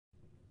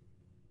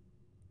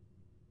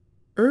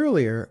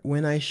Earlier,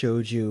 when I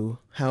showed you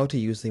how to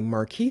use the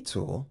Marquee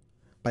tool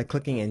by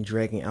clicking and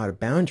dragging out a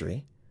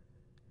boundary,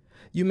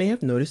 you may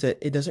have noticed that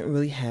it doesn't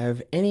really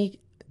have any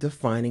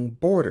defining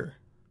border.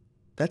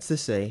 That's to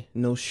say,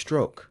 no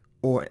stroke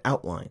or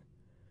outline.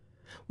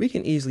 We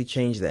can easily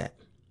change that.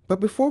 But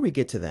before we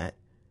get to that,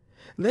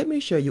 let me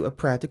show you a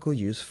practical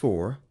use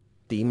for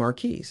the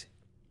marquees.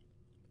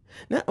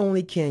 Not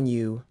only can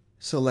you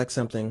select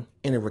something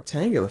in a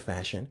rectangular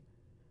fashion,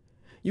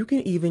 you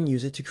can even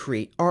use it to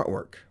create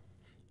artwork.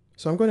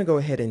 So I'm going to go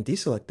ahead and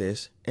deselect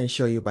this and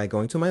show you by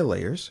going to my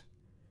layers.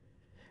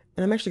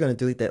 And I'm actually going to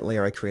delete that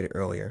layer I created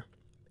earlier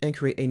and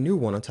create a new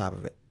one on top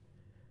of it.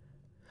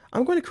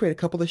 I'm going to create a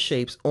couple of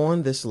shapes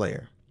on this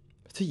layer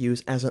to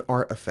use as an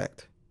art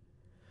effect.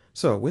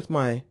 So with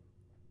my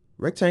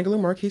rectangular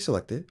marquee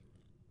selected,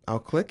 I'll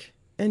click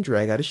and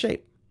drag out a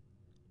shape.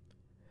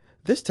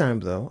 This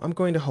time though, I'm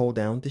going to hold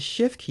down the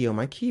Shift key on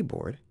my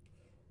keyboard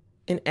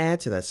and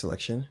add to that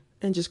selection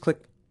and just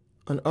click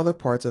on other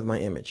parts of my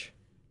image.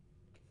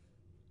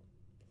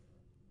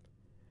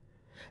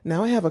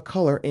 Now I have a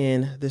color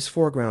in this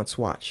foreground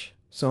swatch.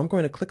 So I'm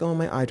going to click on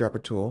my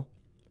eyedropper tool,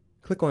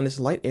 click on this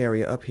light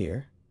area up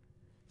here,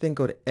 then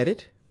go to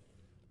Edit,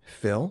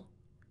 Fill,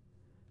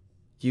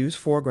 use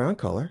foreground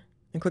color,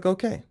 and click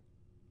OK.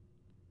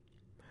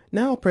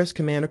 Now I'll press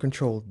Command or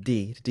Control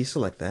D to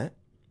deselect that,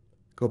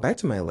 go back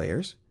to my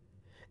layers,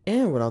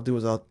 and what I'll do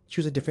is I'll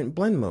choose a different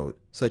blend mode,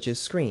 such as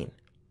screen.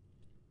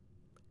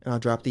 And I'll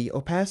drop the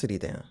opacity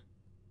down.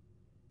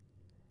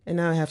 And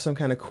now I have some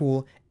kind of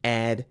cool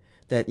ad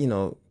that,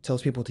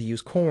 tells people to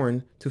use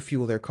corn to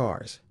fuel their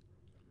cars.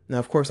 Now,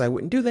 of course, I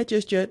wouldn't do that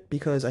just yet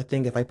because I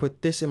think if I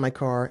put this in my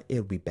car, it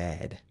would be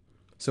bad.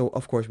 So,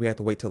 of course, we have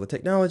to wait till the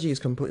technology is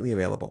completely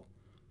available.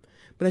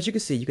 But as you can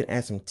see, you can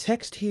add some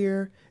text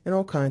here and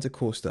all kinds of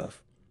cool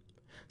stuff.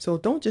 So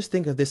don't just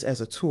think of this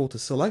as a tool to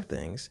select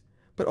things,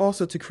 but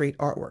also to create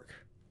artwork.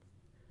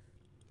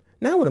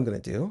 Now what I'm going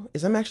to do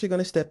is I'm actually going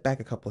to step back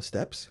a couple of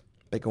steps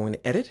by going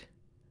to Edit,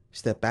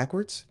 Step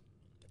Backwards,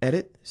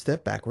 Edit,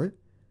 Step Backward,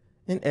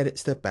 and Edit,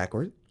 Step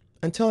Backward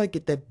until I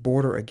get that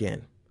border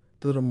again,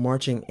 the little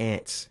marching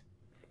ants.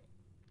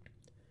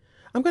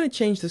 I'm going to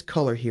change this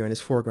color here in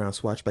this foreground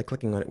swatch by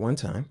clicking on it one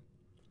time.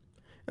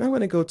 And I'm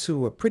going to go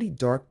to a pretty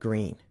dark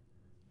green.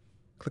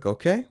 Click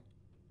OK.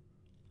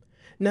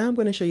 Now I'm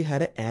going to show you how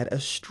to add a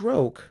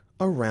stroke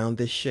around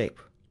this shape.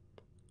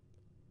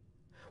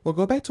 We'll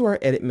go back to our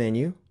Edit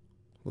menu.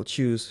 We'll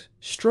choose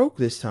Stroke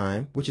this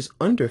time, which is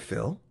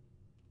Underfill.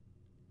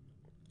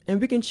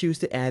 And we can choose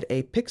to add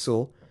a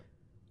pixel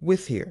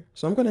width here.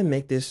 So I'm going to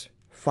make this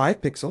 5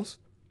 pixels.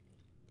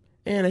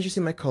 And as you see,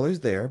 my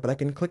color's there, but I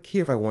can click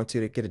here if I want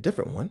to get a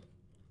different one.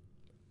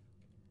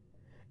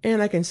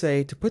 And I can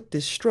say to put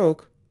this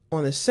stroke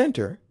on the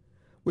center,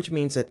 which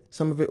means that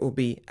some of it will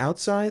be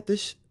outside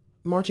this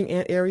marching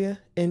ant area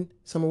and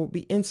some will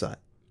be inside.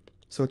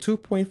 So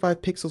 2.5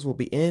 pixels will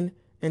be in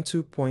and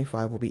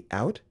 2.5 will be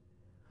out.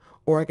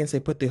 Or I can say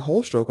put the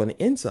whole stroke on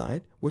the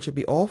inside, which would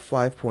be all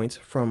 5 points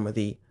from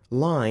the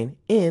line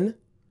in,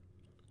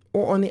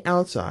 or on the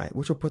outside,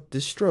 which will put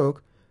the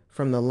stroke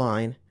from the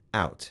line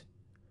out.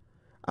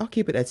 I'll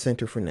keep it at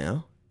center for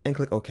now and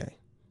click OK.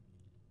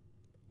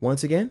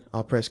 Once again,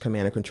 I'll press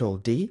Command and Control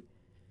D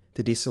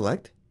to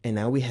deselect, and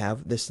now we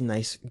have this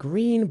nice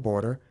green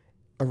border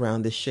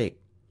around this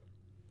shape.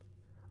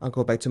 I'll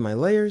go back to my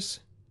layers,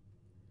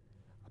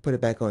 I'll put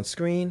it back on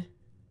screen,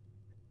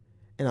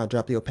 and I'll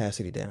drop the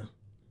opacity down.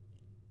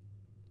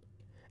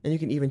 And you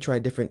can even try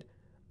different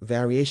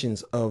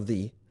variations of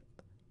the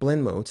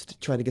blend modes to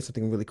try to get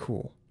something really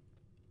cool.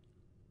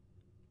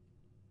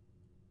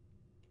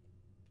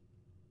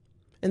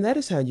 And that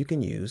is how you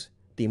can use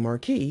the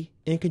marquee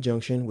in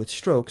conjunction with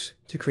strokes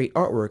to create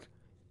artwork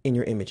in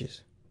your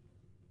images.